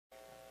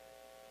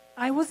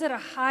I was at a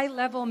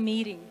high-level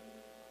meeting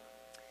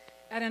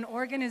at an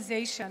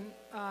organization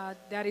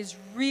that is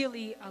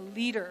really a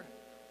leader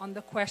on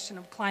the question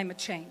of climate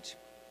change.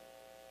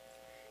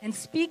 And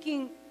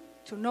speaking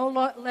to no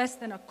less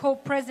than a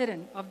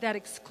co-president of that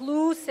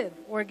exclusive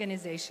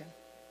organization,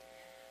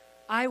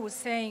 I was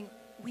saying,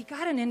 we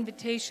got an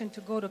invitation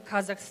to go to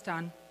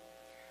Kazakhstan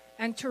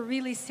and to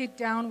really sit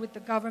down with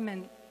the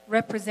government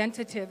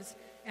representatives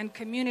and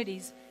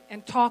communities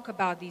and talk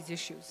about these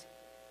issues.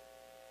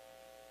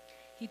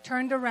 He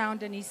turned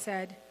around and he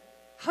said,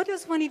 how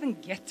does one even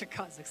get to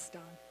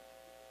Kazakhstan?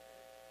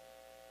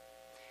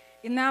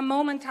 In that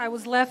moment, I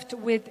was left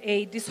with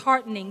a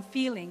disheartening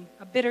feeling,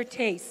 a bitter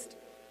taste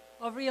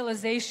of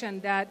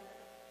realization that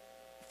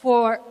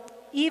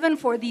even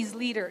for these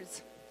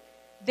leaders,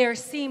 there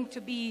seemed to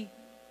be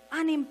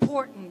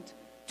unimportant,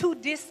 too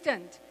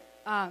distant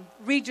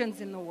regions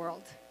in the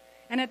world.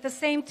 And at the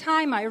same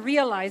time, I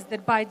realized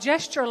that by a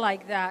gesture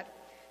like that,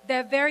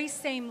 that very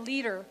same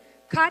leader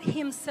cut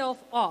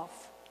himself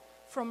off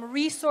from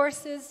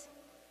resources,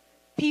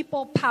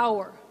 people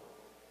power,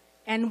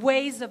 and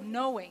ways of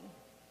knowing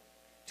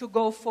to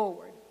go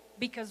forward.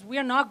 Because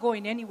we're not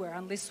going anywhere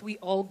unless we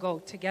all go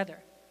together.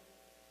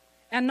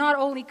 And not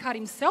only cut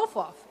himself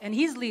off and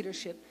his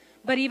leadership,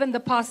 but even the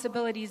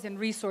possibilities and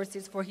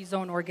resources for his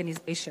own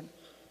organization.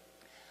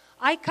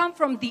 I come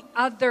from the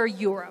other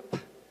Europe,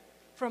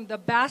 from the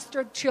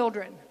bastard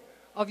children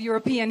of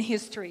European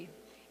history.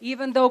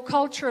 Even though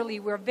culturally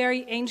we're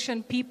very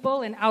ancient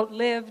people and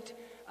outlived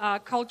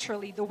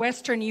culturally the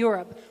Western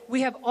Europe,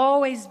 we have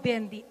always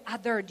been the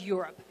othered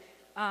Europe,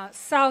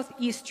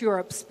 Southeast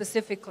Europe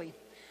specifically.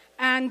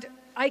 And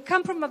I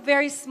come from a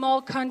very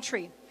small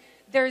country.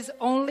 There's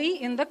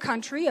only in the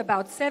country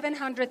about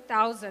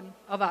 700,000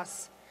 of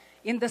us.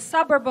 In the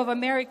suburb of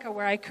America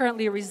where I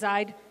currently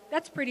reside,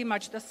 that's pretty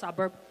much the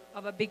suburb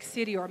of a big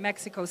city or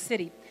Mexico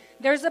City.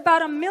 There's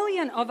about 1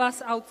 million of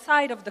us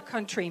outside of the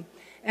country.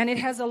 And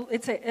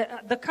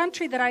the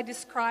country that I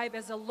describe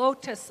as a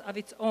lotus of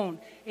its own,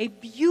 a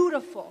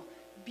beautiful,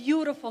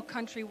 beautiful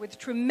country with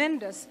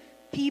tremendous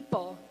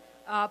people,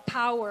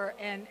 power,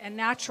 and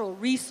natural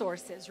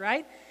resources,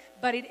 right?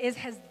 But it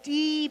has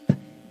deep,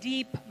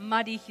 deep,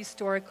 muddy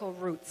historical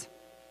roots.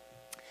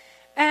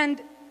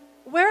 And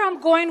where I'm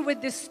going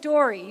with this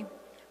story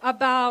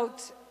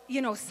about,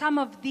 some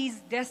of these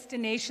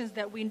destinations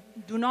that we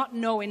do not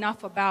know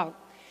enough about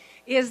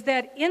is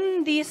that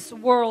in this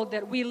world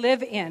that we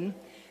live in,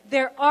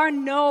 there are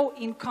no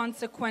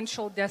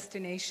inconsequential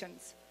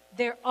destinations.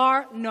 There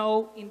are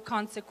no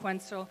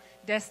inconsequential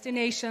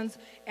destinations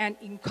and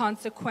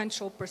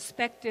inconsequential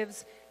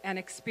perspectives and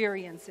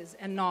experiences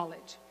and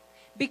knowledge.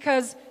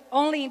 Because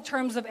only in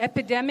terms of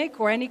epidemic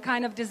or any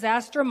kind of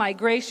disaster,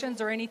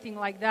 migrations or anything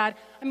like that,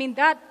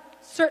 that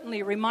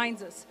certainly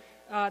reminds us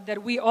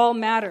that we all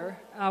matter,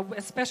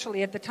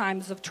 especially at the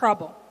times of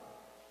trouble.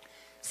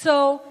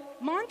 So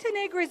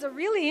Montenegro is a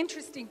really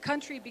interesting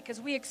country because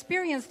we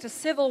experienced a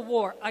civil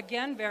war.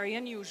 Again, very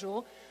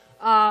unusual.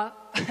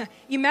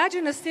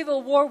 Imagine a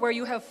civil war where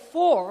you have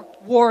 4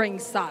 warring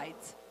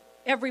sides,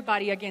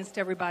 everybody against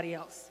everybody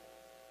else.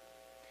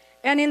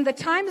 And in the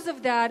times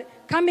of that,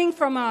 coming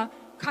from a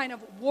kind of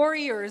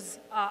warriors,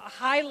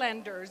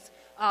 highlanders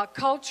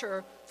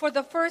culture, for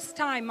the first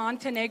time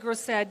Montenegro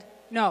said,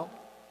 no,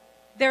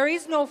 there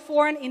is no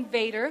foreign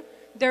invader,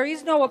 there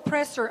is no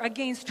oppressor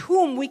against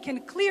whom we can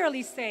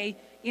clearly say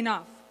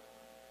enough.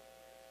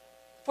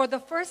 For the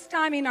first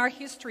time in our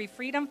history,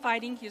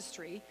 freedom-fighting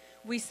history,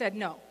 we said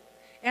no.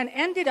 And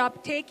ended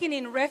up taking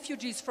in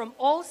refugees from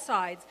all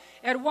sides.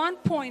 At one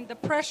point, the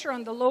pressure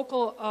on the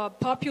local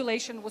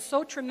population was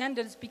so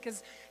tremendous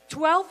because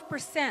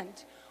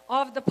 12%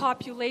 of the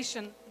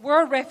population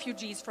were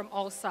refugees from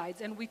all sides,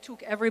 and we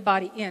took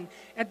everybody in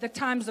at the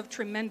times of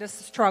tremendous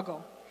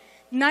struggle.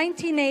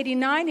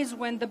 1989 is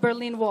when the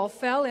Berlin Wall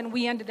fell, and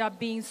we ended up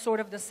being sort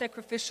of the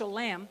sacrificial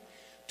lamb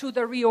to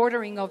the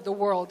reordering of the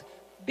world,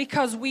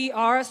 because we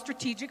are a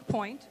strategic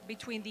point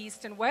between the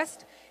East and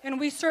West, and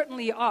we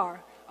certainly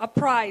are a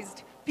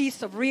prized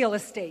piece of real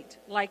estate,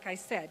 like I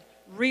said,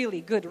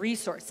 really good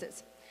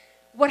resources.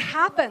 What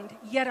happened,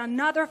 yet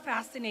another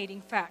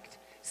fascinating fact,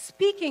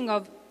 speaking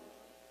of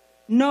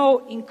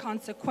no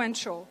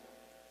inconsequential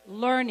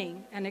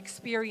learning and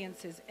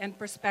experiences and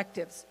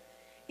perspectives,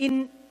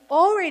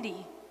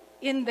 already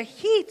in the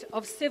heat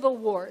of civil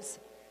wars,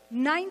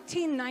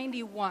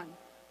 1991,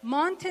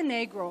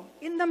 Montenegro,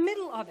 in the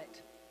middle of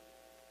it,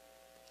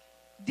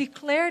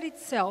 declared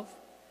itself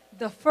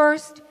the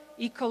first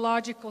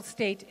ecological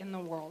state in the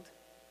world.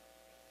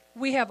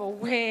 We have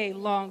a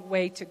long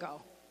way to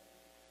go.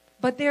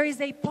 But there is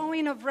a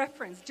point of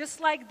reference,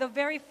 just like the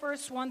very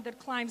first one that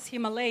climbs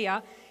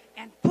Himalaya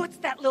and puts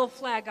that little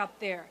flag up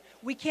there.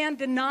 We can't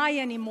deny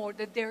anymore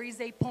that there is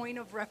a point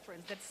of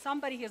reference, that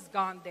somebody has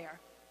gone there.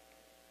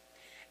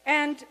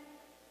 And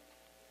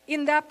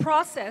in that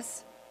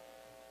process,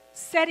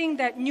 setting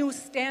that new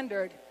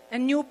standard, a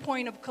new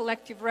point of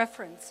collective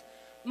reference,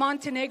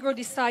 Montenegro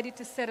decided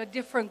to set a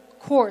different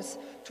course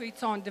to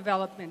its own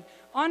development,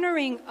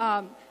 honoring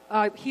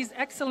His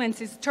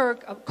Excellency's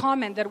Turk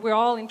comment that we're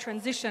all in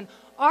transition,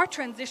 our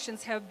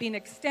transitions have been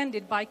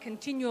extended by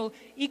continual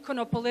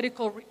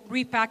econo-political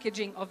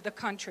repackaging of the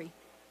country.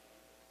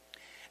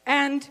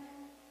 And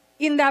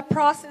in that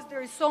process,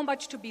 there is so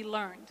much to be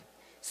learned.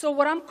 So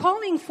what I'm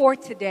calling for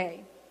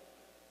today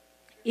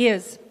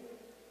is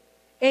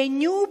a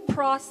new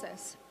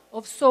process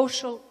of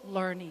social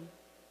learning,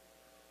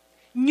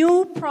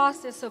 new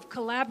process of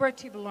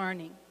collaborative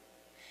learning,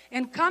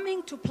 and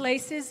coming to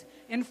places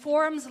and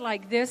forums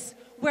like this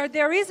where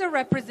there is a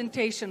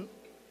representation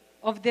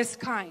of this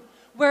kind,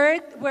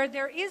 where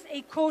there is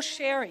a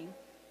co-sharing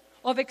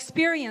of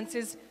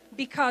experiences,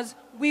 because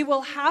we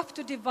will have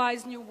to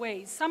devise new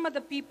ways. Some of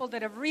the people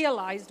that have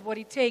realized what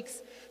it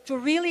takes to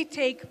really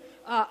take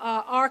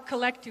our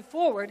collective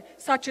forward,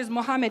 such as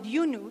Mohamed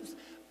Yunus,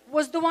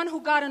 was the one who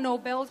got a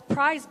Nobel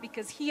Prize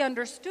because he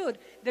understood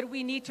that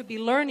we need to be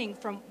learning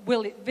from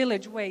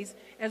village ways,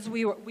 as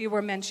we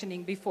were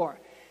mentioning before.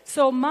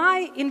 So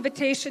my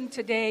invitation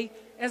today,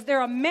 as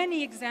there are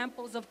many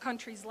examples of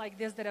countries like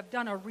this that have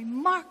done a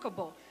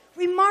remarkable,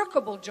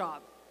 remarkable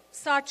job,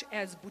 such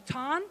as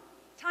Bhutan,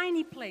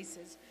 tiny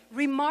places,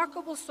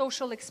 remarkable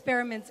social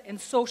experiments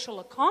and social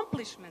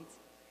accomplishments,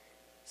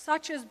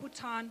 such as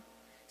Bhutan,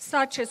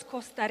 such as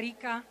Costa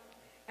Rica,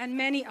 and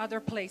many other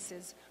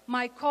places.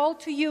 My call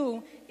to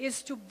you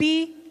is to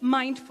be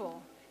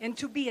mindful and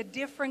to be a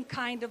different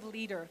kind of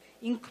leader,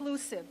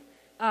 inclusive,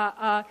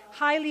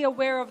 highly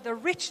aware of the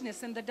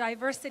richness and the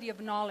diversity of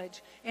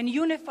knowledge, and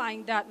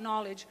unifying that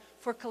knowledge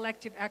for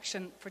collective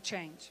action for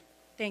change.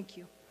 Thank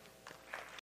you.